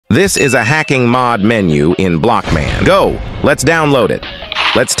This is a hacking mod menu in Blockman Go. Let's download it.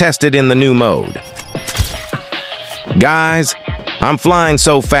 Let's test it in the new mode. Guys, I'm flying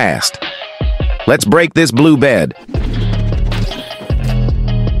so fast. Let's break this blue bed.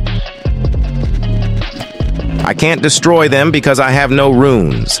 I can't destroy them because I have no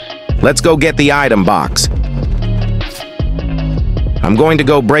runes. Let's go get the item box. I'm going to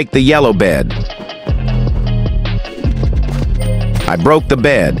go break the yellow bed. I broke the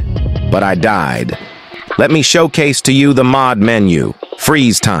bed, but I died. Let me showcase to you the mod menu,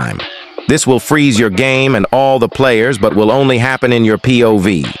 freeze time. This will freeze your game and all the players, but will only happen in your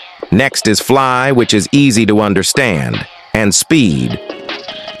POV. Next is fly, which is easy to understand, and speed.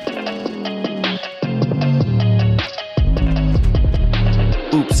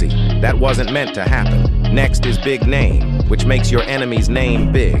 Oopsie, that wasn't meant to happen. Next is big name, which makes your enemy's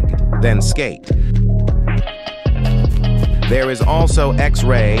name big, then skate. There is also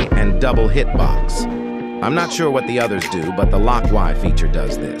X-ray and double hitbox. I'm not sure what the others do, but the lock Y feature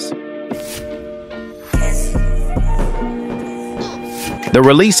does this. The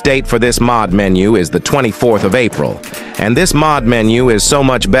release date for this mod menu is the 24th of April, and this mod menu is so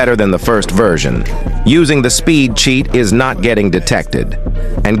much better than the first version. Using the speed cheat is not getting detected.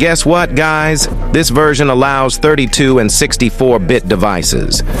 And guess what, guys? This version allows 32 and 64-bit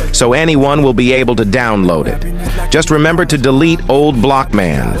devices, so anyone will be able to download it. Just remember to delete old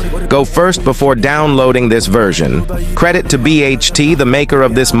Blockman. Go first before downloading this version. Credit to BHT, the maker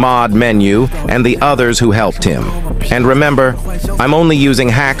of this mod menu, and the others who helped him. And remember, I'm only using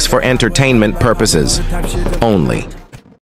hacks for entertainment purposes. Only.